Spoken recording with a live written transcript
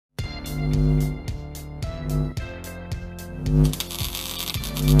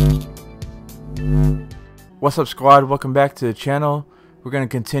What's up, squad? Welcome back to the channel. We're going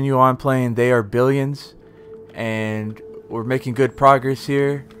to continue on playing They Are Billions, and we're making good progress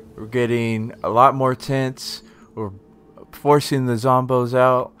here. We're getting a lot more tents, we're forcing the zombos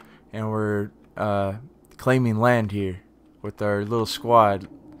out, and we're claiming land here with our little squad.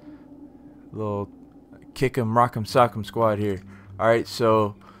 Little kick 'em, rock 'em, sock 'em squad here. Alright,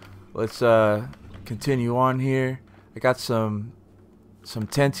 so let's continue on here. I got some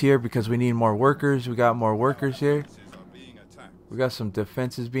tents here because we need more workers. We got more workers here. We got some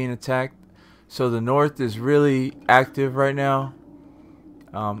defenses being attacked. So the north is really active right now.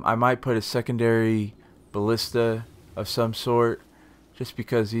 I might put a secondary ballista of some sort just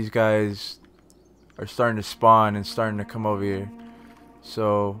because these guys are starting to spawn and starting to come over here.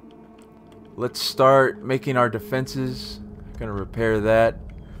 So let's start making our defenses. I'm gonna repair that.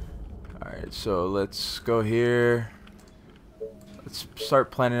 Alright, so let's go here. Let's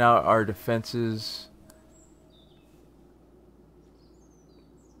start planning out our defenses.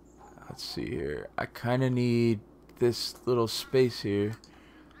 Let's see here. I kind of need this little space here.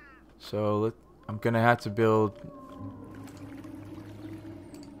 So I'm going to have to build.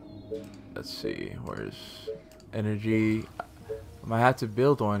 Let's see. Where's energy? I might have to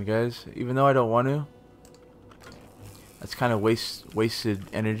build one, guys. Even though I don't want to. That's kind of wasted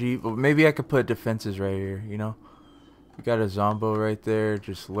energy. But maybe I could put defenses right here, you know? We got a zombo right there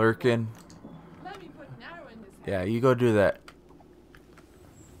just lurking. Yeah, you go do that.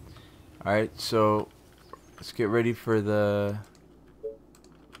 Alright, so let's get ready for the...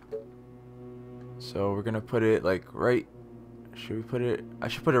 So we're gonna put it like right... Should we put it... I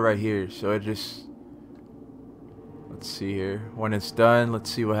should put it right here. So it just... Let's see here. When it's done,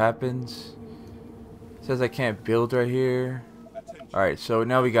 let's see what happens. It says I can't build right here. Alright, so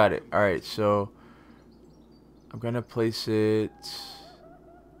now we got it. Alright, so... I'm gonna place it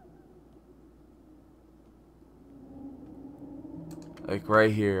like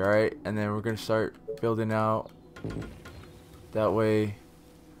right here, alright? And then we're gonna start building out that way.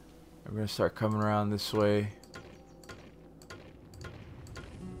 We're gonna start coming around this way.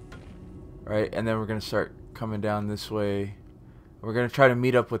 Right, and then we're gonna start coming down this way. We're gonna try to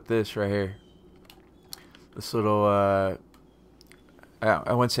meet up with this right here. This little I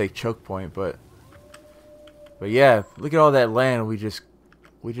wouldn't say choke point, but yeah, look at all that land we just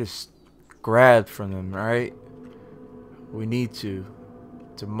grabbed from them, right? We need to.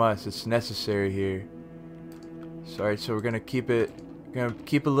 It's a must. It's necessary here. Sorry, so we're gonna keep a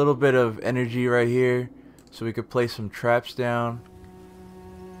little bit of energy right here, so we could place some traps down.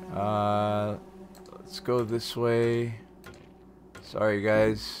 Let's go this way. Sorry,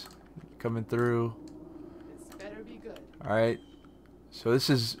 guys, coming through. This better be good. All right. So this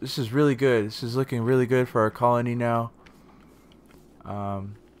is really good. This is looking really good for our colony now.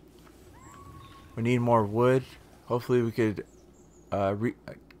 We need more wood. Hopefully we could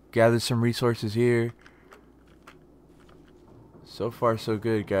gather some resources here. So far so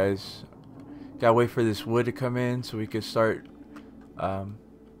good, guys. Gotta wait for this wood to come in so we can start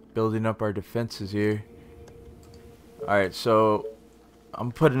building up our defenses here. Alright, so I'm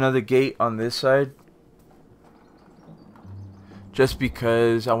gonna put another gate on this side. Just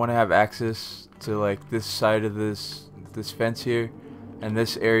because I want to have access to like this side of this fence here and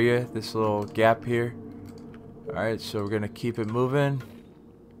this area, this little gap here. Alright, so we're gonna keep it moving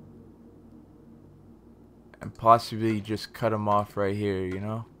and possibly just cut them off right here, you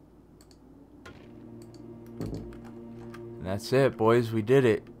know. And that's it, boys. We did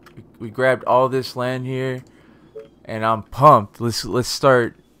it. We grabbed all this land here, and I'm pumped. Let's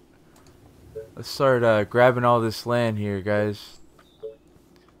start grabbing all this land here, guys.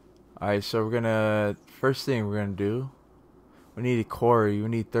 Alright, so we're gonna, first thing we're gonna do, we need a quarry. We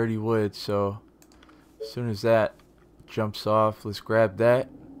need 30 wood, so as soon as that jumps off, let's grab that.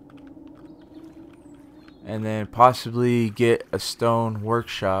 And then possibly get a stone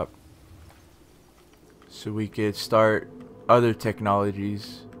workshop so we could start other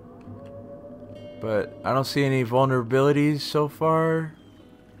technologies. But I don't see any vulnerabilities so far.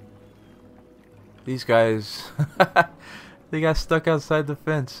 These guys they got stuck outside the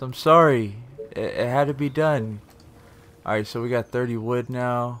fence. I'm sorry. It had to be done. Alright, so we got 30 wood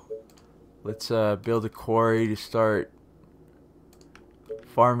now. Let's build a quarry to start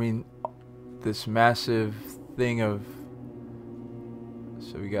farming this massive thing of...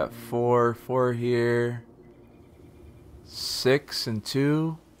 So we got four here. 6 and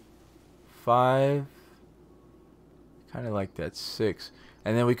 2. 5. Kind of like that. 6.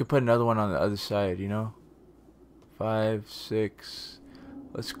 And then we could put another one on the other side, you know? 5, 6.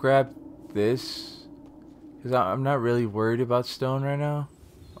 Let's grab this, because I'm not really worried about stone right now.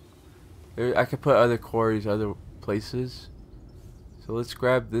 I could put other quarries other places. So let's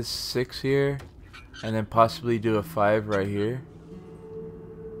grab this 6 here, and then possibly do a 5 right here.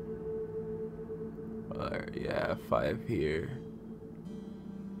 Or, yeah, 5 here.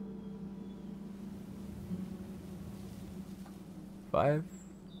 Five?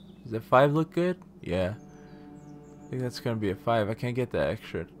 Does the 5 look good? Yeah. I think that's gonna be a 5. I can't get that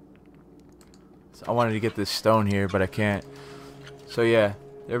extra. So I wanted to get this stone here, but I can't. So yeah,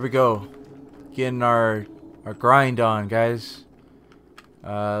 there we go. Getting our grind on, guys.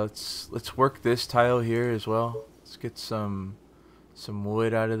 Let's work this tile here as well. Let's get some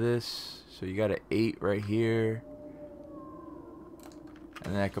wood out of this. So you got an 8 right here,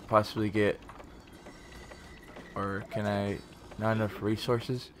 and then I could possibly get, or can I? Not enough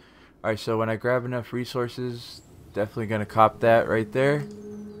resources. All right, so when I grab enough resources, definitely gonna cop that right there,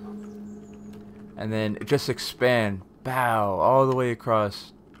 and then just expand, bow, all the way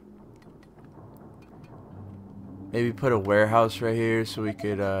across. Maybe put a warehouse right here so we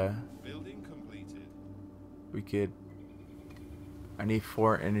could Building completed. I need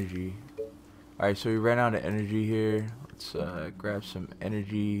 4 energy. Alright, so we ran out of energy here. Let's grab some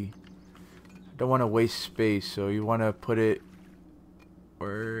energy. Don't want to waste space, so you want to put it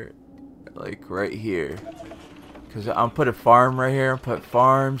where, like right here, because I'm put a farm right here. Put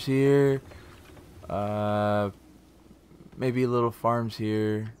farms here. Maybe little farms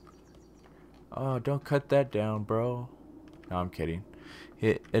here. Oh, don't cut that down, bro. No, I'm kidding.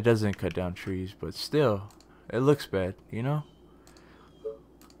 It doesn't cut down trees, but still, it looks bad, you know?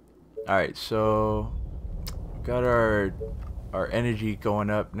 Alright, so got our energy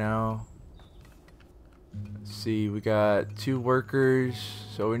going up now. Let's see, we got 2 workers,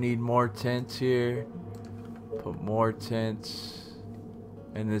 so we need more tents here. Put more tents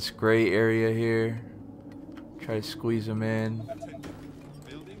in this gray area here. Try to squeeze them in.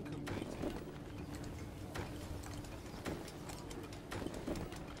 Building completed.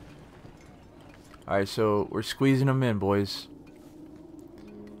 Alright, so we're squeezing them in, boys.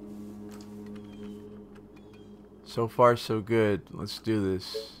 So far, so good. Let's do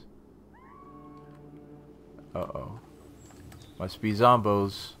this. Uh-oh. Must be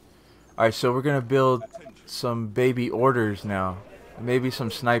zombos. Alright, so we're gonna build some baby orders now. Maybe some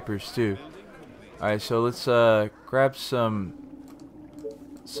snipers too. Alright, so let's grab some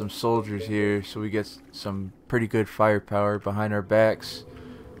soldiers here so we get some pretty good firepower behind our backs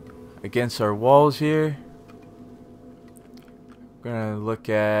against our walls here. We're gonna look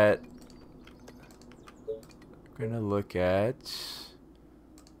at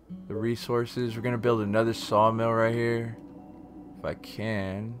the resources. We're gonna build another sawmill right here if I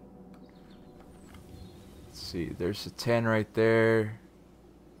can. Let's see, there's a 10 right there.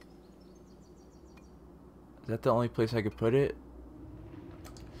 Is that the only place I could put it?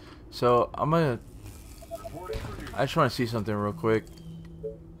 So I just want to see something real quick.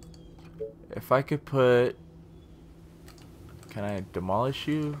 If I could put, can I demolish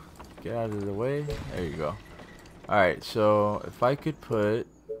you? Get out of the way. There you go. Alright, so if I could put,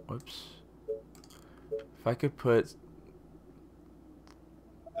 whoops. If I could put,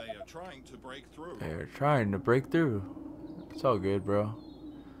 They are trying to break through. they're trying to break through. It's all good, bro.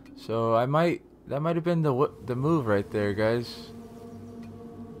 So that might have been the move right there, guys.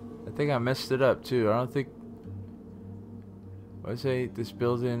 I think I messed it up too. I don't think, I say this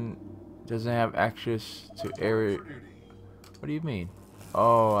building doesn't have access to area. What do you mean?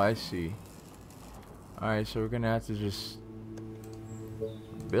 Oh, I see. Alright, so we're gonna have to just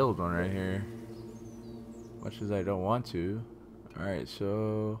build one right here. Much as I don't want to. Alright,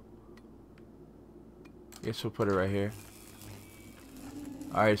 so I guess we'll put it right here.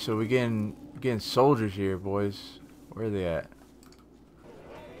 Alright, so we're getting soldiers here, boys. Where are they at?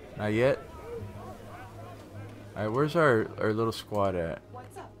 Not yet? Alright, where's our little squad at?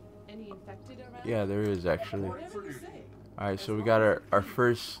 What's up? Any infected around? Yeah, there is actually. Whatever you say. Alright, so we got our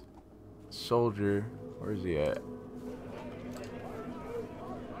first soldier. Where's he at?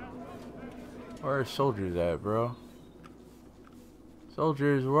 Where are soldiers at, bro?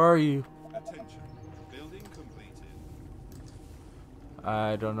 Soldiers, where are you? Attention. Building completed.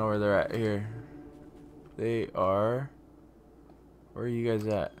 I don't know where they're at here. They are. Where are you guys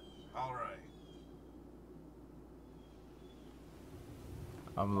at? All right.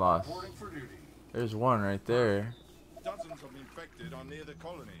 I'm lost. Reporting for duty. There's one right there. Dozens of infected are near the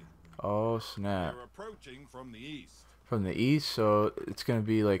colony. Oh snap. They're approaching from the east. From the east, so it's gonna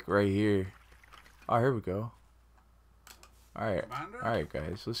be like right here. Oh, here we go. Alright. Commander? Alright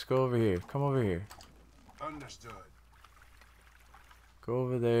guys, let's go over here. Come over here. Understood. Go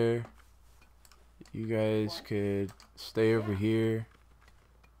over there. You guys could stay over here.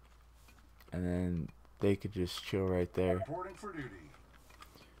 and then they could just chill right there. Reporting for duty.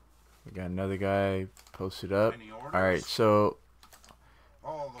 We got another guy posted up. Any orders? Alright, so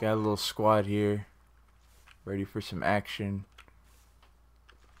All the got a way. little squad here, ready for some action.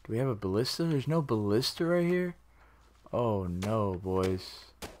 Do we have a ballista? There's no ballista right here? Oh no, boys.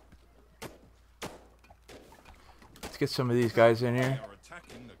 Let's get some of these guys in They here. are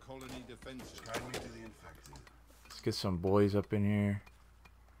attacking the colony defenses. Guide me to the infected. Let's get some boys up in here.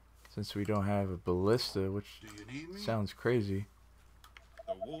 Since we don't have a ballista, which Do you need me? sounds crazy.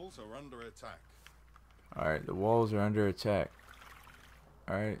 The walls are under attack. Alright, the walls are under attack.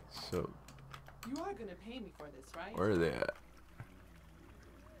 Alright, so You are gonna pay me for this, right? where are they at?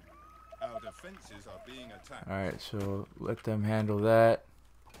 Our defenses are being attacked. Alright, so let them handle that.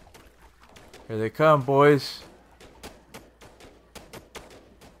 Here they come, boys.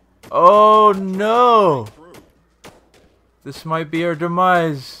 Oh no! Through. This might be our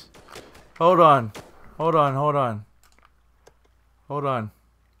demise. Hold on. Hold on, hold on. Hold on.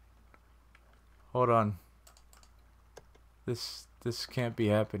 Hold on. This can't be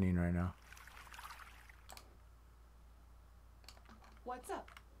happening right now. What's up?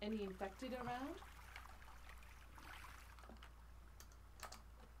 Any infected around?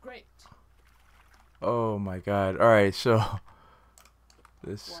 Great. Oh my god. Alright, so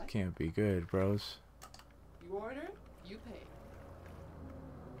this What? can't be good, bros. You order, you pay.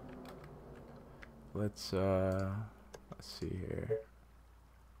 Let's see here.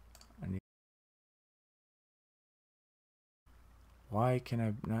 I need. Why can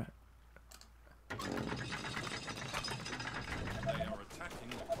I not? They are attacking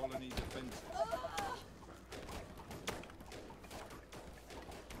the colony defenses.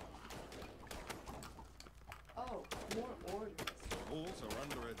 Oh, more orders. The walls are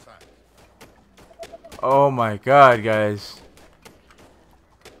under attack. Oh my god, guys.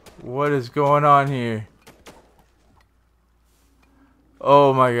 What is going on here?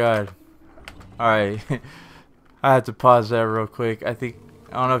 Oh my god. Alright. I had to pause that real quick. I don't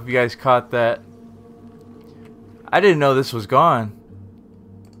know if you guys caught that. I didn't know this was gone.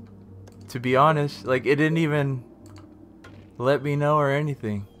 To be honest, like it didn't even let me know or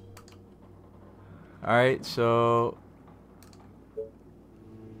anything. Alright, so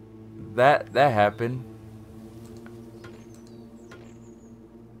that happened.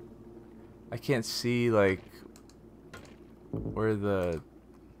 I can't see like where the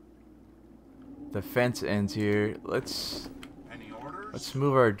fence ends here. Let's Any orders?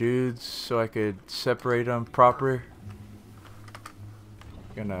 move our dudes so I could separate them proper.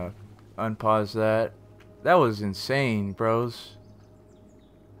 Gonna unpause that. That was insane, bros.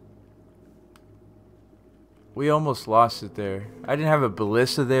 We almost lost it there. I didn't have a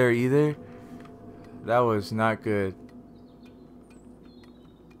ballista there either. That was not good.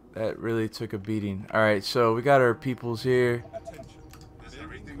 That really took a beating. Alright, so we got our peoples here. Attention. Is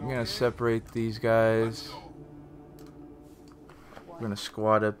everything I'm gonna okay? separate these Let's guys. go. We're gonna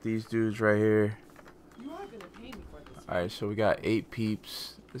squad up these dudes right here. You are gonna pay me for this. right? Alright, so we got 8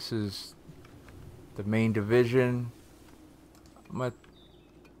 peeps. This is the main division.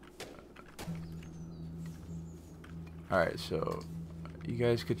 Alright, so you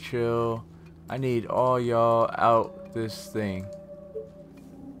guys could chill. I need all y'all out this thing.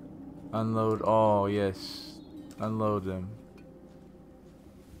 Unload all, yes. Unload them.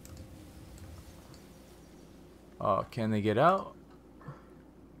 Oh, can they get out?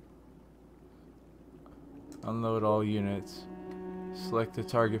 Unload all units. Select the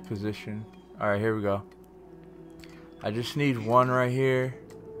target position. Alright, here we go. I just need one right here.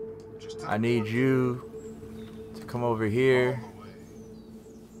 Just I need you to come over here. all the way.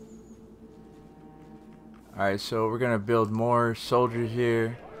 Alright, so we're gonna build more soldiers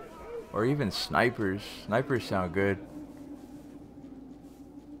here. Or even snipers. Snipers sound good.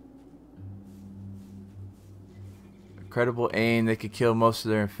 Incredible aim. They could kill most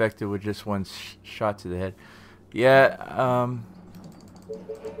of their infected with just one shot to the head. Yeah,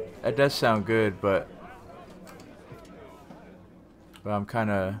 that does sound good, but I'm kind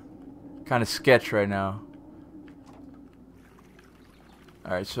of sketch right now.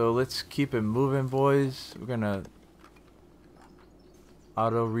 Alright, so let's keep it moving, boys. We're gonna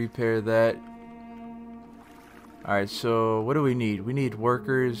auto repair that. Alright, so what do we need? We need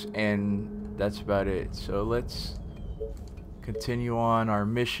workers, and that's about it. So let's continue on our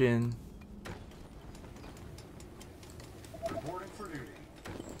mission. Reporting for duty.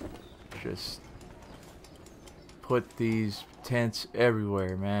 Just put these tents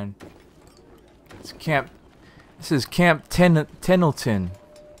everywhere, man. It's camp. This is Camp Tennelton.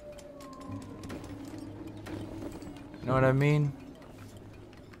 Know what I mean?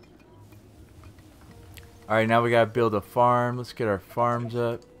 Alright, now we gotta build a farm. Let's get our farms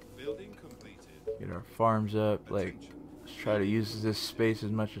up. Building completed. Get our farms up. Like, Attention. let's try to use this space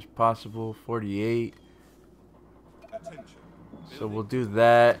as much as possible. 48. Attention. So we'll do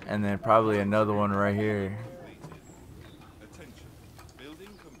that, and then probably another one right here. Completed. Attention. Building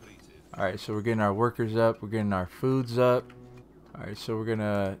completed. Alright, so we're getting our workers up. We're getting our foods up. Alright, so we're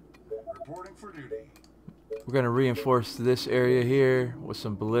gonna reinforce this area here with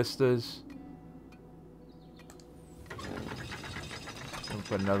some ballistas. We'll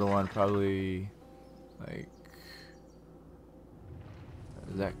put another one probably like,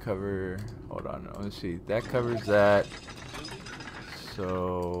 does that cover, hold on, let me see, that covers that.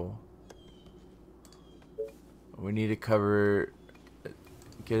 So we need to cover,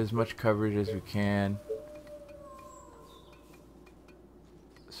 get as much coverage as we can.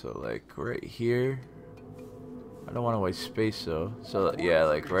 So like right here, I don't want to waste space though. So yeah,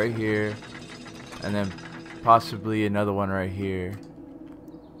 like right here, and then possibly another one right here.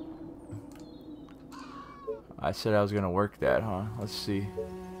 I said I was gonna work that, huh? Let's see.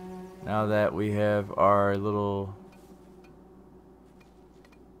 Now that we have our little,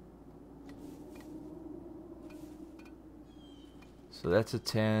 so that's a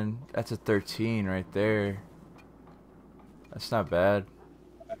 10, that's a 13 right there. That's not bad.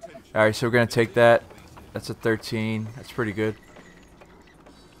 Alright, so we're gonna take that. That's a 13. That's pretty good.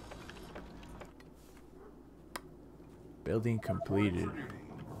 Building completed.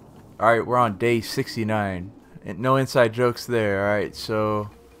 Alright, we're on day 69. And no inside jokes there. Alright,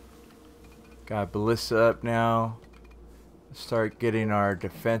 so got ballista up now. Start getting our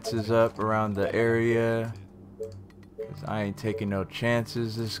defenses up around the area. 'Cause I ain't taking no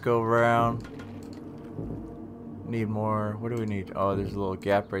chances this go round. Need more. What do we need? Oh, there's a little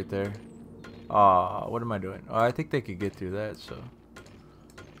gap right there. Aw, what am I doing? Oh, I think they could get through that, so.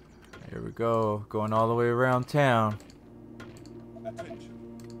 Here we go. Going all the way around town. Attention.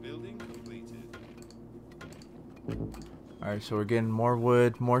 Building completed. Alright, so we're getting more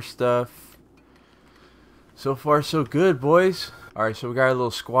wood, more stuff. So far, so good, boys. Alright, so we got a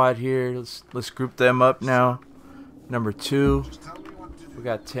little squad here. Let's group them up now. Number 2. We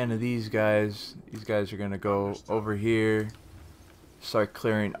got 10 of these guys. These guys are gonna go over here. Start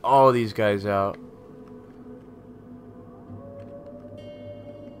clearing all these guys out.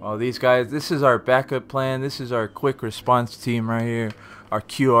 All these guys, this is our backup plan. This is our quick response team right here. Our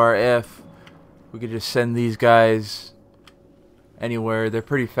QRF. We could just send these guys anywhere. They're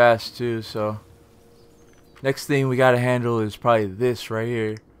pretty fast too, so. Next thing we gotta handle is probably this right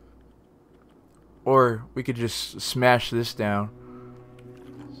here. Or we could just smash this down.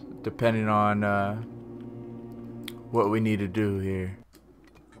 Depending on what we need to do here.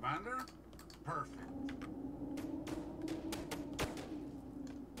 Commander? Perfect.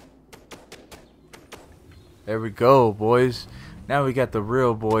 There we go, boys. Now we got the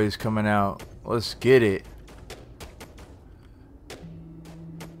real boys coming out. Let's get it.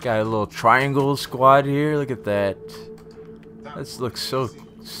 Got a little triangle squad here. Look at that. This looks so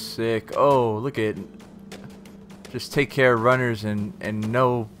sick. Oh, look at it. Just take care of runners and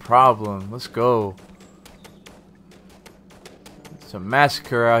no problem. Let's go. It's a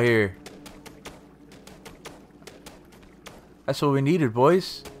massacre out here. That's what we needed,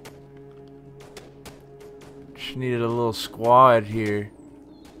 boys. Just needed a little squad here.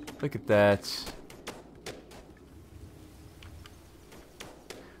 Look at that.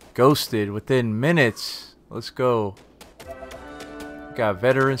 Ghosted within minutes. Let's go. Got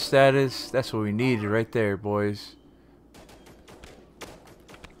veteran status. That's what we needed right there, boys.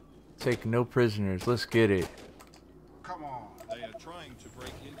 Take no prisoners. Let's get it. Come on. They are trying to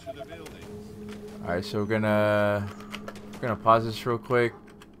break into the buildings. Alright, so we're gonna pause this real quick.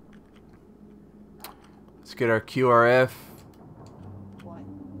 Let's get our QRF.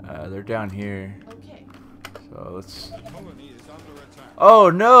 What? They're down here. Okay. So let's. The colony is under attack. Oh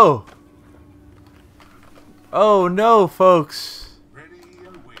no! Oh no, folks! Ready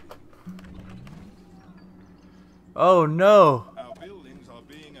and waiting. Oh no! Our buildings are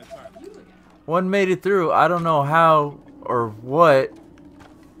being attacked. You again. One made it through. I don't know how or what.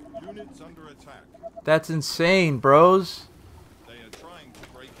 Units under attack. That's insane, bros. They are trying to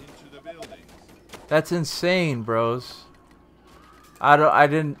break into the buildings. That's insane, bros. I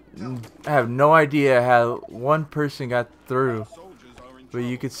have no idea how one person got through. Soldiers are in But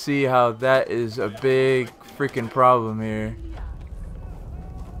you trouble. can see how that is a big freaking problem here.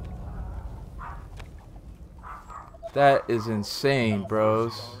 That is insane,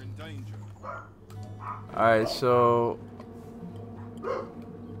 bros. Are in danger. Alright, so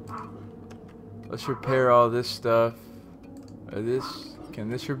let's repair all this stuff. Can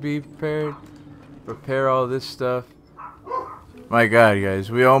this be repaired? repair all this stuff. My God,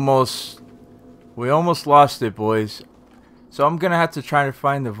 guys, we almost lost it, boys. So I'm gonna have to try to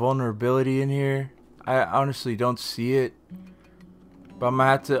find the vulnerability in here. I honestly don't see it, but I'm gonna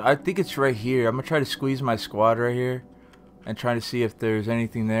have to. I think it's right here. I'm gonna try to squeeze my squad right here and try to see if there's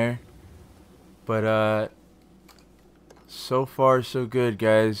anything there. But so far so good,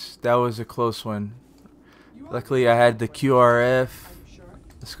 guys. That was a close one. Luckily I had the QRF.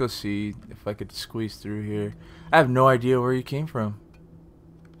 Let's go see if I could squeeze through here. I have no idea where you came from,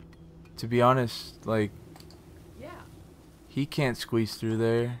 to be honest. Like, Yeah. he can't squeeze through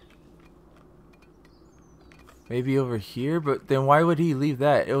there. Maybe over here, but then why would he leave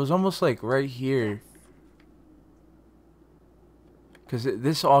that? It was almost like right here. Because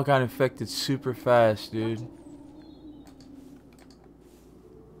this all got infected super fast, dude.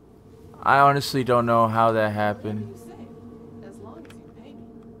 I honestly don't know how that happened. You say, as long as you pay me.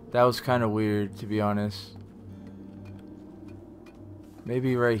 That was kind of weird, to be honest.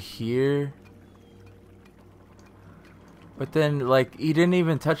 Maybe right here. But then, like, he didn't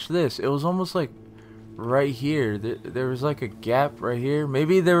even touch this. It was almost like right here. There was like a gap right here.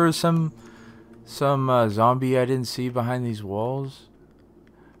 Maybe there was some zombie I didn't see behind these walls.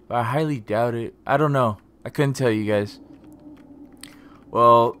 But I highly doubt it. I don't know. I couldn't tell you guys.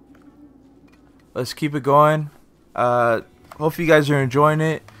 Well, let's keep it going. Hope you guys are enjoying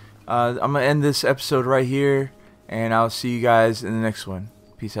it. I'm going to end this episode right here. And I'll see you guys in the next one.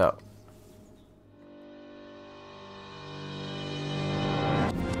 Peace out.